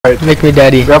Alright. Make me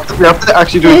daddy. We have to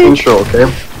actually do an intro, okay?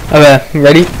 Okay,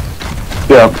 ready?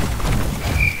 Yeah.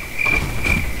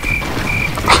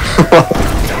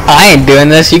 I ain't doing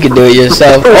this, you can do it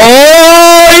yourself.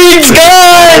 Oh, he's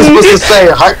I was gone! supposed to say,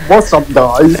 hi, what's up,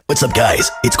 guys? What's up, guys?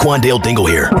 It's Quandale Dingle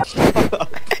here.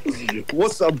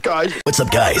 What's up, guys? What's up,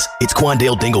 guys? It's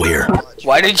Quandale Dingle here.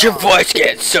 Why did your voice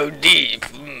get so deep?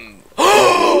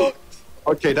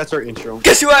 Okay, that's our intro.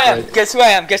 Guess who I am? Right. Guess who I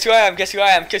am? Guess who I am? Guess who I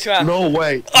am? Guess who I am? No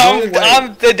way.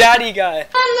 I'm the daddy guy.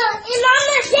 I'm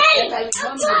the daddy. I'm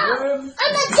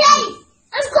the daddy.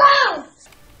 I'm clown.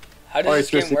 How does Alright, this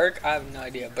game Tristan. work? I have no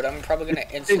idea, but I'm probably gonna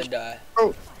insta die. Bro,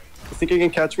 you think you can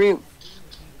catch me?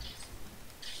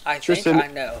 I think Tristan. I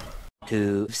know.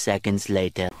 2 seconds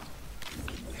later.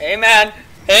 Hey man!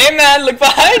 Hey man, look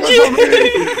behind you!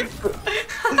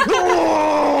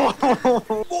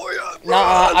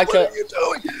 Nah, I What are you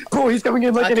doing? Bro, he's coming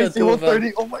in like I an killed AC two of them.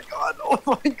 130. Oh my god. Oh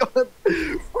my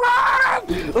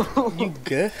god. You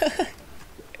good?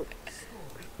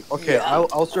 Okay, Yeah.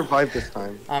 I'll survive this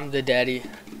time. I'm the daddy.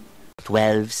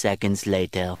 12 seconds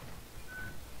later.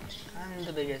 I'm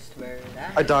the biggest bird.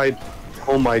 I died.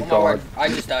 Oh my Oh my god. word, I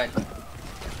just died.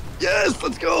 Yes,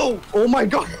 let's go. Oh my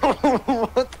god.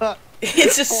 What the?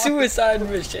 It's a suicide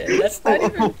mission. That's not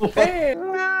even fair.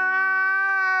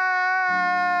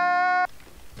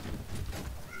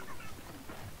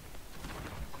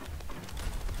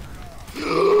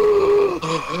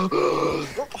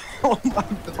 Oh my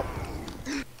god.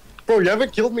 Bro, you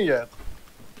haven't killed me yet.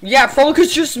 Yeah,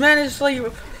 focus just managed like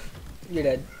you're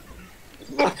dead.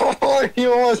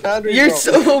 You almost had me. You're bro.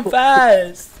 so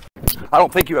fast. I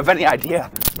don't think you have any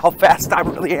idea how fast I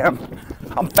really am.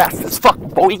 I'm fast as fuck,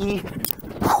 boy. You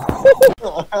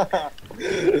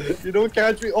don't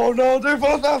catch me. Oh no, they're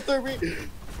both after me.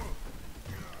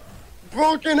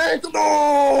 Broken ankle.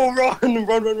 No, run.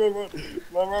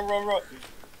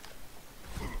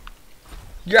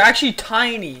 You're actually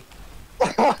tiny.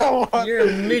 You're a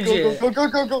midget.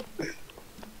 Go.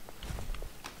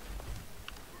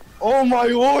 Oh my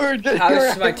lord. How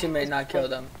does my teammate not kill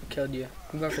them? Killed you.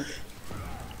 I'm going for.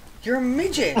 You're a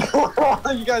midget.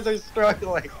 You guys are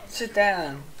struggling Sit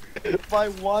down. by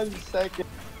 1 second.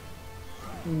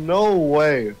 No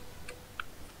way.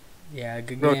 Yeah,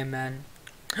 good Bro. game, man.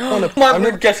 I'm My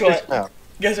never word, guess doing what? this now.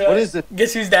 Guess what? What is it?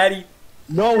 Guess who's daddy?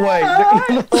 No way.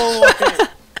 No way.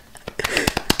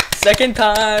 Second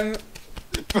time.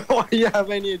 Bro, you have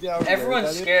any idea? how Everyone's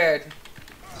that is? scared.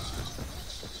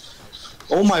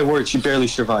 Oh my word, she barely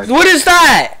survived. What is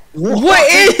that? What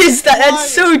is that? Why? That's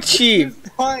so cheap.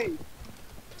 Fine.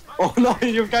 Oh no,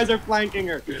 you guys are flanking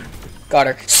her. Got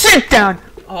her. Sit down.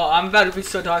 Oh, I'm about to be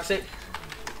so toxic.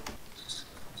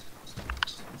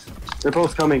 They're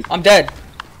both coming. I'm dead.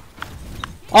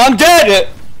 I'm dead.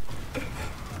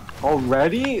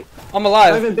 Already? I'm I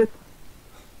alive. haven't been.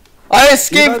 I You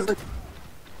escaped. guys, like...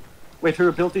 Wait, her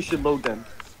ability should load then.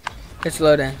 It's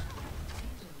loading.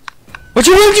 What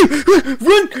you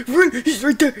want? Run! He's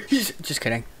right there. He's just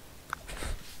kidding.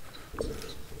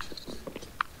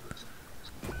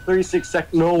 36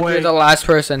 seconds. No way. You're the last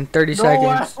person. 30 no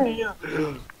seconds. way.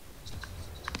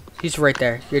 He's right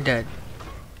there. You're dead.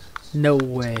 No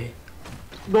way.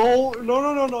 No,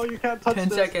 you can't touch 10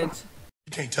 this. seconds.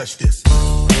 You can't touch this.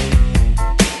 You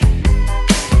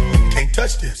can't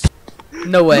touch this.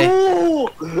 No way. No!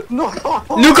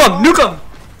 Nuke him!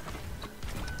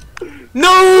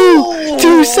 No!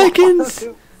 2 seconds.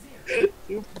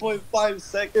 2.5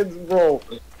 seconds, bro.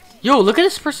 Yo, look at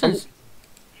this person's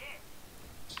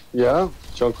Yeah?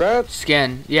 Junkrat?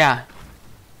 skin. Yeah.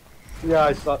 Yeah,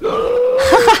 I saw. You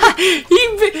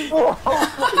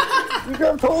could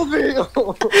have told me!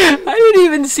 I didn't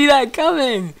even see that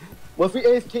coming. What if we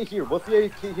AFK here? What if we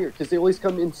AFK here? Because they always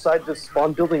come inside the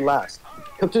spawn building last.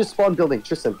 Come to the spawn building,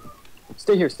 Tristan.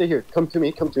 Stay here. Come to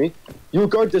me. You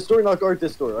guard this door and I'll guard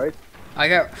this door, right? I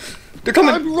got. They're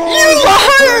coming. I'm wrong. You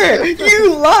liar!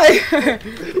 You liar!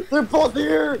 They're both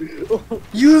here!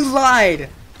 You lied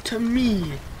to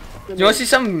me. You want to see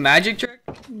some magic trick?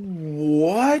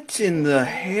 What in the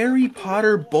Harry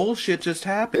Potter bullshit just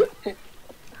happened?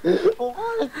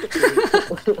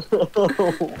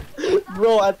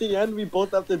 Bro, at the end we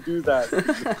both have to do that.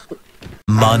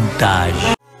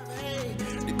 Montage.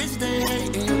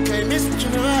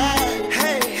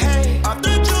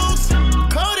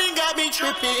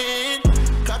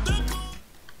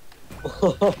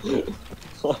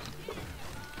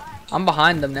 I'm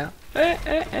behind them now.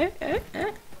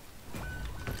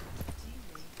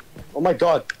 Oh my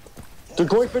god. They're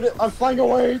going for the. I'm flying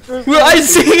away. Well, I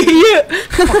see you.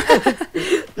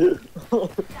 Oh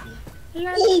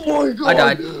my god. I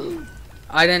died.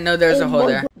 I didn't know there was a hole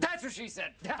there. That's what she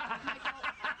said.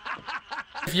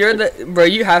 If you're the bro,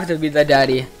 you have to be the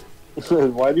daddy.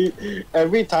 Why do you?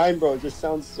 Every time, bro, it just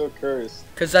sounds so cursed.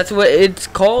 Cause that's what it's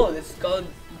called. It's called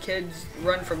kids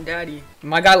run from daddy.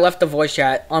 My guy left the voice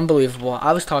chat. Unbelievable.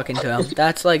 I was talking to him.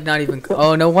 That's like not even.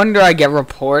 Oh, no wonder I get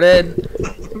reported.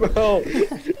 Bro,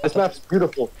 this map's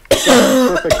beautiful.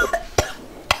 Perfect.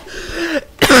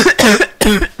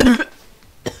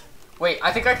 Wait,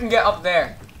 I think I can get up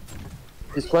there.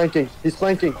 He's flanking. He's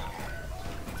flanking.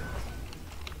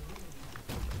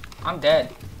 I'm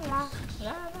dead.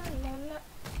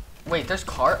 Wait, there's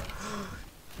car?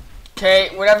 Okay,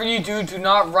 whatever you do, do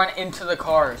not run into the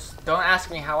cars. Don't ask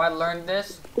me how I learned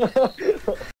this.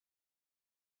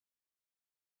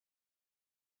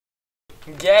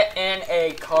 Get in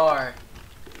a car.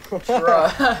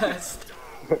 Trust.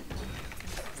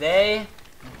 They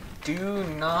do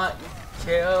not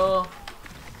kill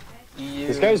you.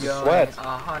 This guy's sweat.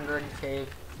 100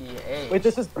 kph. Wait,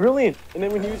 this is brilliant. And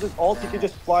then when he uses ult, he can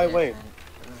just fly away.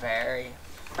 Very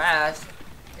fast.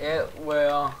 It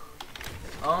will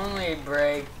only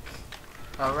break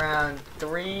around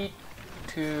 3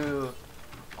 to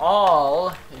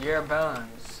all your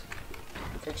bones.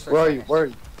 Where are you? Where are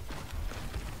you?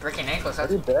 Breaking ankles. Are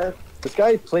That's you dead? This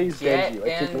guy plays get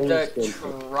Genji. I keep in knowing the this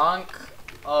game. trunk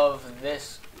of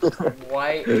this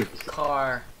white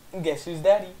car. Guess who's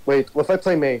daddy? Wait, what if I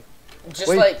play Mei? Just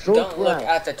Wait, like don't don't look grab.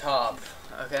 at the top,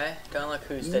 okay? Don't look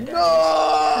who's the daddy.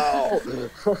 No!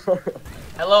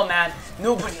 Hello, man.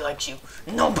 Nobody likes you.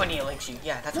 Nobody likes you.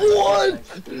 Yeah, that's What?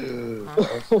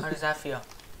 Huh? How does that feel?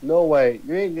 No way.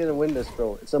 You ain't gonna win this,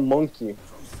 bro. It's a monkey.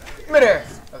 Midair.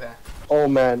 Okay. Oh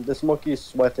man, this monkey is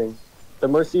sweating. The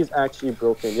Mercy is actually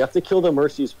broken. You have to kill the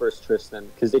Mercies first, Tristan,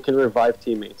 because they can revive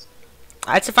teammates.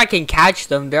 That's if I can catch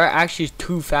them. They're actually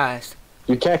too fast.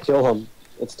 You can't kill him.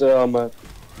 It's the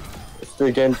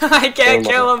again. I can't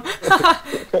kill him.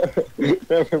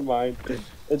 Never mind.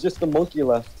 It's just the monkey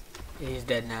left. He's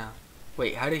dead now.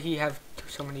 Wait, how did he have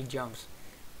so many jumps?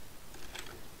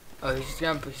 Oh, he's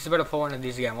about to pull one of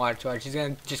these again. Watch, watch. He's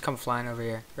gonna just come flying over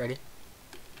here. Ready?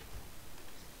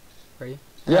 Ready?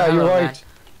 Yeah, Hello, you're man. right.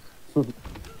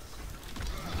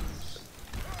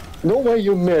 No way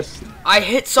you missed. I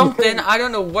hit something. I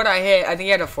don't know what I hit. I think he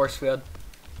had a force field.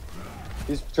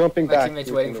 He's jumping My back. teammate's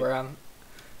waiting for him.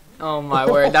 Oh my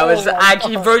word, that was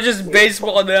actually, bro, just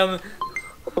baseballed him.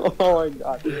 Oh my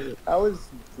god, that was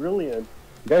brilliant.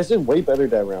 You guys did way better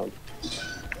that round.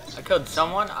 I killed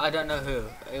someone, I don't know who.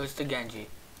 It was the Genji.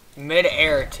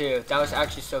 Mid-air too, that was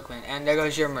actually so clean. And there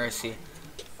goes your Mercy.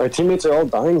 Our teammates are all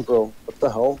dying, bro. What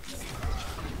the hell?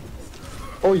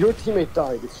 Oh, your teammate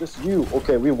died. It's just you.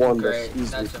 Okay, we won Great, this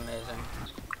easily. that's amazing.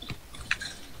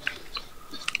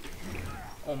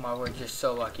 Oh my word, you're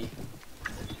so lucky.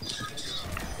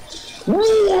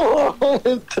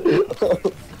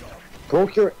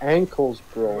 Broke your ankles,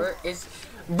 bro. Where is...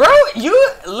 Bro, you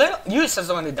says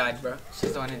the one who died, bro.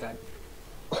 Says the one who died.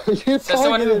 You're Says the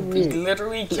one who targeting me.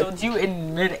 literally killed you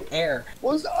in mid-air.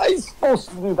 What was I supposed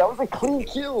to do? That was a clean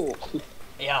kill.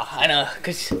 Yeah, I know,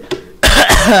 cause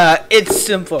it's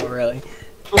simple, really.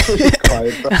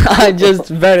 I'm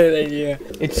just better than you.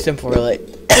 It's simple, really.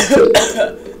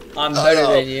 I'm better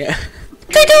than you.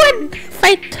 What are you doing?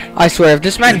 Fight! I swear, if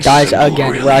this man dies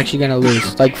again, we're actually gonna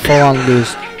lose. Like, full on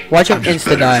lose. Watch him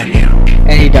insta-die.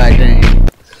 And he died, didn't he?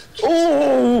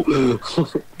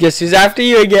 Oh! Guess who's after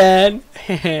you again?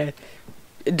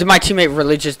 Did my teammate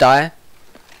really just die?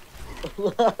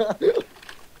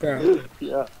 Bro.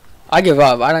 Yeah. I give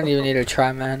up. I don't even need to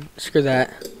try, man. Screw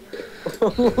that.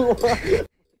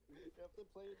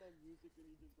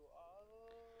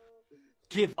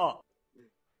 Give up.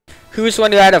 Who's the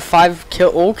one who had a 5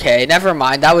 kill? Okay, never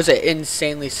mind. That was an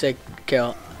insanely sick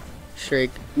kill.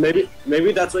 Streak. Maybe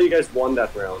that's why you guys won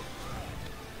that round.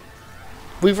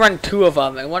 We've run 2 of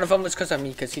them, and one of them was because of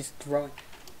me, because he's throwing.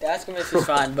 The Ascomis is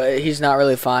fine, but he's not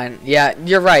really fine. Yeah,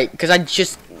 you're right, because I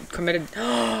just committed.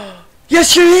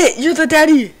 Yes, you're it! You're the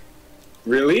daddy!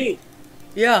 Really?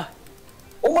 Yeah.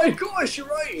 Oh my gosh, you're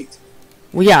right!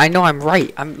 Well, yeah, I know I'm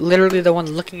right. I'm literally the one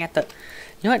looking at the...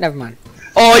 You know what? Never mind.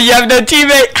 Oh, you have no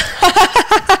teammate!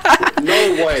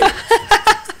 No way.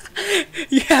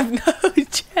 You have no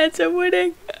chance of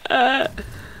winning.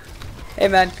 Hey,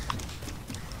 man.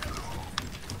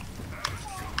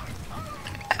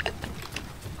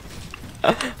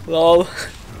 Lol.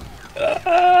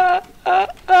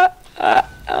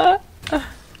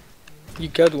 You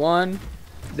killed one.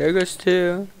 There goes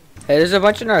 2. Hey, there's a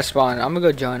bunch in our spawn. I'm gonna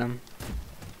go join them.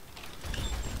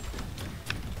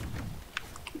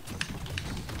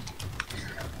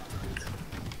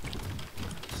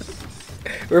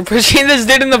 We're pushing this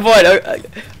dude in the void.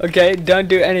 Okay, don't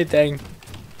do anything.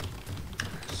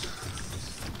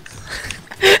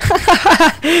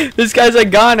 This guy's a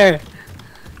goner.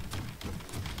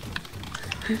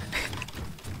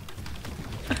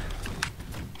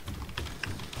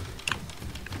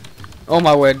 Oh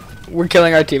my word. We're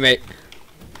killing our teammate.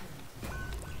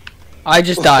 I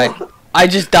just died. I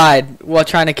just died while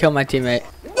trying to kill my teammate.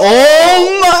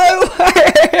 Oh my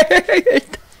word!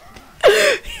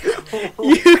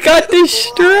 You got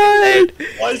destroyed!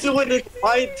 Why is it when it's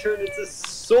my turn, it's a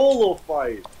solo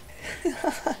fight?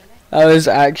 I was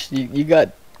actually, you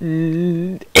got...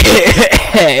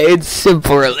 It's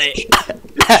simple really.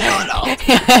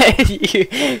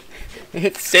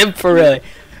 It's simple really.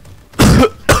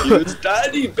 It's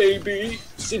daddy, baby.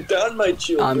 Sit down, my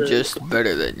children. I'm just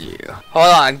better than you.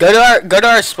 Hold on, go to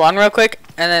our spawn real quick,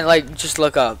 and then like just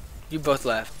look up. You both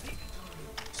left.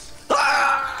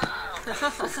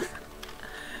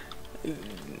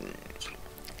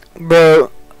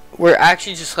 Bro, we're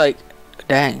actually just like,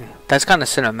 dang, that's kind of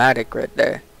cinematic right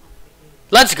there.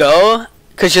 Let's go,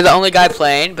 cause you're the only guy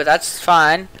playing, but that's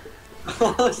fine.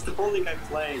 It's the only guy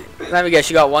playing. Let me guess,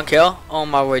 you got 1 kill? Oh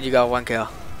my word, you got 1 kill.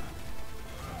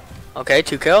 Okay,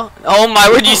 2 kill. Oh my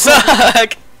word, you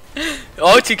suck!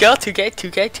 Oh, 2 kill, 2K,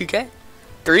 2K, 2K.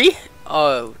 3?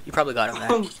 Oh, you probably got him there.